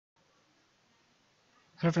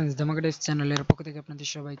Hello friends, ধামাকা tips চ্যানেলের পক্ষ থেকে আপনাদের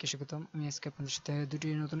সবাইকে স্বাগতম। আমি আজকে আপনাদের সাথে দুটি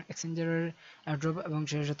নতুন এক্সচেঞ্জারের এয়ারড্রপ এবং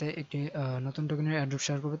সেই সাথে একটি নতুন টোকেনের এয়ারড্রপ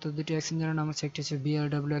শেয়ার করব। তো দুটি এক্সচেঞ্জারের নাম হচ্ছে, একটি হচ্ছে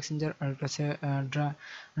বিএলডব্লিউ এক্সচেঞ্জার আর একটা হচ্ছে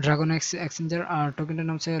ড্রাগন এক্সচেঞ্জার, আর টোকেনটার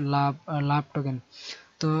নাম হচ্ছে লাভ টোকেন।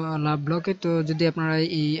 তো লাভ ব্লকে, তো যদি আপনারা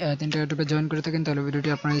এই তিনটা এয়ারড্রপে জয়েন করে থাকেন তাহলে ভিডিওটি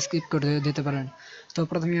আপনারা স্কিপ করে দিতে পারেন। তো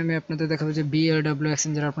প্রথমে আমি আপনাদের দেখাবো যে বিএলডব্লিউ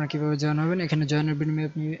এক্সচেঞ্জার আপনারা কীভাবে জয়েন হবেন। এখানে জয়েনের বিনিময়ে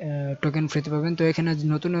আপনি টোকেন ফ্রিতে পাবেন। তো এখানে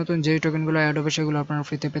নতুন নতুন যেই টোকেনগুলো অ্যাড হবে সেগুলো আপনারা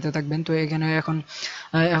ফ্রিতে পেতে থাকবেন। তো এখানে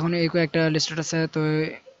এখন এই কয়েকটা লিস্টেড আছে।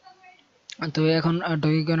 তো এখন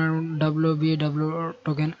ডগিগনার WBW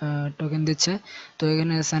টোকেন দিচ্ছে। তো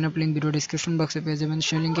এখানে sign up link video description বক্সে পেয়ে যাবেন।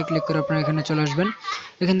 সেই লিঙ্কে ক্লিক করে আপনারা এখানে চলে আসবেন।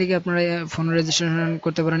 এখান থেকে আপনারা ফোন রেজিস্ট্রেশন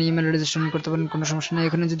করতে পারেন, ইমেল রেজিস্ট্রেশন করতে পারেন, কোনো সমস্যা নেই।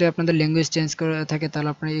 এখানে যদি আপনাদের ল্যাঙ্গুয়েজ চেঞ্জ করে থাকে তাহলে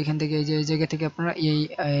আপনারা এখান থেকে এই জায়গা থেকে আপনারা এই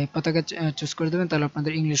পতাকা চুজ করে দেবেন, তাহলে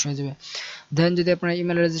আপনাদের ইংলিশ হয়ে যাবে। দেন যদি আপনারা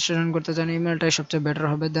ইমেল রেজিস্ট্রেশন করতে চান, ইমেলটাই সবচেয়ে বেটার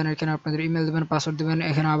হবে। দেন এখানে আপনাদের ইমেল দেবেন, পাসওয়ার্ড দেবেন,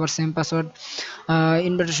 এখানে আবার সেম পাসওয়ার্ড।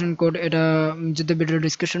 ইনভিটেশন কোড, এটা যদি ভিডিও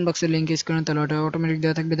ডিসক্রিপশন বক্সে লিঙ্ক ইউজ করেন তাহলে ওটা অটোমেটিক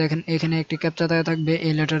দেওয়া থাকবে। দেখেন এখানে একটি ক্যাপচা দেওয়া থাকবে,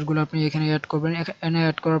 এই লেটারগুলো আপনি এখানে অ্যাড করবেন। এখানে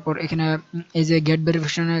অ্যাড করার পর এখানে এই যে গেট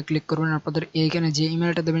ভেরিফিকেশনে ক্লিক করবেন। আপনাদের এইখানে যে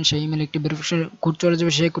ইমেলটা দেবেন সেই ইমেল একটি ভেরিফিকেশন কোড চলে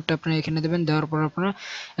যাবে, সেই কোডটা আপনারা এখানে দেবেন। দেওয়ার পর আপনারা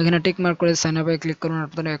এখানে টিক মার্ক করে সাইন আপে ক্লিক করবেন,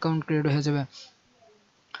 আপনাদের অ্যাকাউন্ট ক্রিয়েট হয়ে যাবে।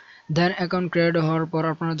 দেন অ্যাকাউন্ট ক্রিয়েট হওয়ার পর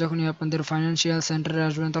আপনারা যখনই আপনাদের ফাইন্যান্সিয়াল সেন্টারে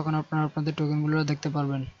আসবেন তখন আপনারা আপনাদের টোকেনগুলো দেখতে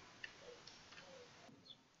পারবেন।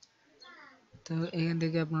 তো এখান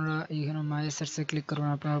থেকে আপনারা এখানে মাই সার্চে ক্লিক করবেন,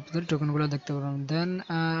 আপনারা আপনাদের টোকেনগুলো দেখতে পারবেন। দেন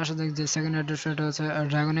আসা যাক যে সেকেন্ড অ্যাড্রেস, এটা হচ্ছে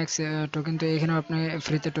ড্রাগন এক্স টোকেন। তো এখানে আপনি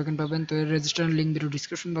ফ্রিতে টোকেন পাবেন। তো এর রেজিস্টার লিঙ্ক ভিডিও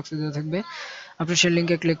ডিসক্রিপশন বক্সে দেওয়া থাকবে, আপনি সেই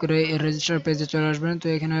লিঙ্কে ক্লিক করে এই রেজিস্টার পেজে চলে আসবেন। তো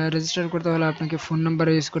এখানে রেজিস্টার করতে হলে আপনাকে ফোন নাম্বার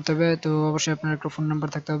ইউজ করতে হবে। তো অবশ্যই আপনার একটা ফোন নাম্বার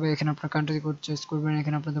থাকতে হবে। এখানে আপনার কান্ট্রি কোড চুজ করবেন,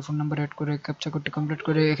 এখানে আপনাদের ফোন নাম্বার অ্যাড করে ক্যাপচা কোডটি কমপ্লিট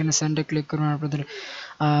করে এখানে সেন্ডে ক্লিক করবেন, আপনাদের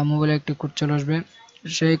মোবাইলে একটি কোড চলে আসবে।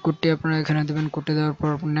 সেই কোডটি আপনারা এখানে দেবেন। কোডটি দেওয়ার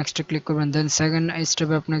পর নেক্সটে ক্লিক করবেন। দেন সেকেন্ড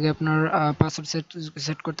স্টেপে আপনাকে আপনার পাসওয়ার্ড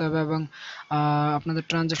সেট করতে হবে এবং আপনাদের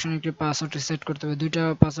ট্রানজ্যাকশন একটি পাসওয়ার্ড সেট করতে হবে। দুইটা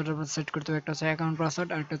পাসওয়ার্ড আপনার সেট করতে হবে, একটা হচ্ছে অ্যাকাউন্ট পাসওয়ার্ড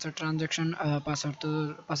আর একটা হচ্ছে ট্রানজ্যাকশন পাসওয়ার্ড। তো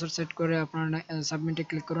পাসওয়ার্ড সেট করে আপনারা সাবমিটে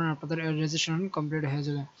ক্লিক করুন, আপনাদের রেজিস্ট্রেশন কমপ্লিট হয়ে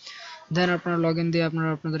যাবে। দেন আপনারা লগ ইন দিয়ে আপনারা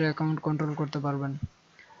আপনাদের অ্যাকাউন্ট কন্ট্রোল করতে পারবেন।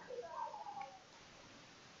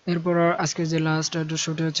 এরপর আজকে যে লাস্ট অ্যাড্রেস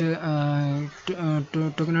সেটা হচ্ছে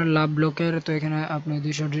টোকেনের লাভ ব্লকের। তো এখানে আপনি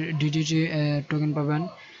 200 DDD টোকেন পাবেন।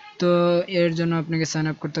 তো এর জন্য আপনাকে সাইন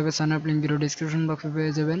আপ করতে হবে। Sign up link video description বক্সে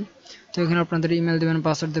পেয়ে যাবেন। তো এখানে আপনাদের ইমেল দেবেন,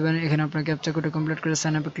 পাসওয়ার্ড দেবেন, এখানে আপনার ক্যাপচা কোড কমপ্লিট করে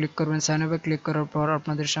সাইন আপে ক্লিক করবেন। সাইন আপে ক্লিক করার পর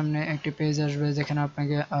আপনাদের সামনে একটি পেজ আসবে যেখানে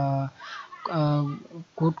আপনাকে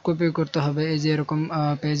কোড কপি করতে হবে। এই যে এরকম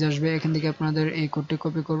পেজ আসবে, এখান থেকে আপনাদের এই কোডটি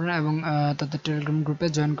কপি করবেন এবং তাদের টেলিগ্রাম গ্রুপে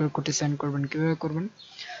জয়েন করে কোডটি সেন্ড করবেন। কীভাবে করবেন,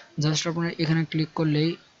 জাস্ট আপনারা এখানে ক্লিক করলেই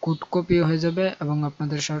কোড কপি হয়ে যাবে এবং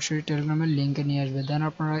আপনাদের সরাসরি টেলিগ্রামের লিঙ্কে নিয়ে আসবে। দেন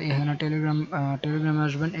আপনারা এখানে টেলিগ্রামে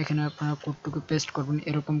আসবেন, এখানে আপনারা কোডটুকু পেস্ট করবেন,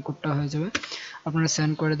 এরকম কোডটা হয়ে যাবে, আপনারা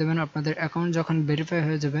সেন্ড করে দেবেন। আপনাদের অ্যাকাউন্ট যখন ভেরিফাই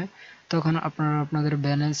হয়ে যাবে তখন আপনারা আপনাদের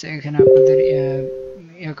ব্যালেন্স এখানে আপনাদের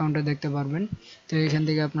অ্যাকাউন্টে দেখতে পারবেন। তো এখান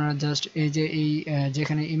থেকে আপনারা জাস্ট এই যে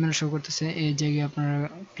যেখানে ইমেল শো করতেছে এই জায়গায় আপনারা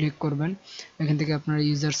ক্লিক করবেন। এখান থেকে আপনারা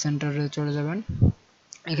ইউজার সেন্টারে চলে যাবেন,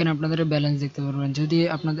 এখানে আপনাদের ব্যালেন্স দেখতে পারবেন। যদি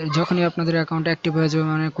যখনই আপনাদের অ্যাকাউন্ট অ্যাক্টিভ হয়ে যাবে,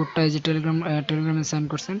 মানে কোডটা এই যে টেলিগ্রামে সেন্ড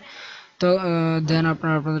করছেন, তো দেন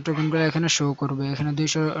আপনাদের টোকেনগুলো এখানে শো করবে, এখানে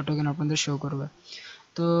 200 টোকেন আপনাদের শো করবে।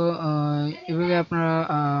 তো এভাবে আপনারা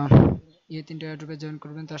এই তিনটা অ্যাড্রপে জয়েন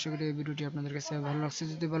করবেন। তো আশা করি এই ভিডিওটি আপনাদের কাছে ভালো লাগছে।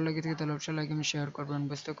 যদি ভালো লাগে থাকে তাহলে অবশ্যই লাইক এবং শেয়ার করবেন।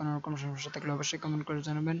 বুঝতে কোনো রকম সমস্যা থাকলে অবশ্যই কমেন্ট করে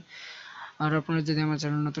জানাবেন। আর আপনারা যদি আমার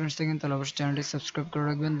চ্যানেল নতুন এসে থাকেন তাহলে অবশ্যই চ্যানেলটি সাবস্ক্রাইব করে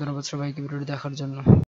রাখবেন। ধন্যবাদ সবাইকে ভিডিওটি দেখার জন্য।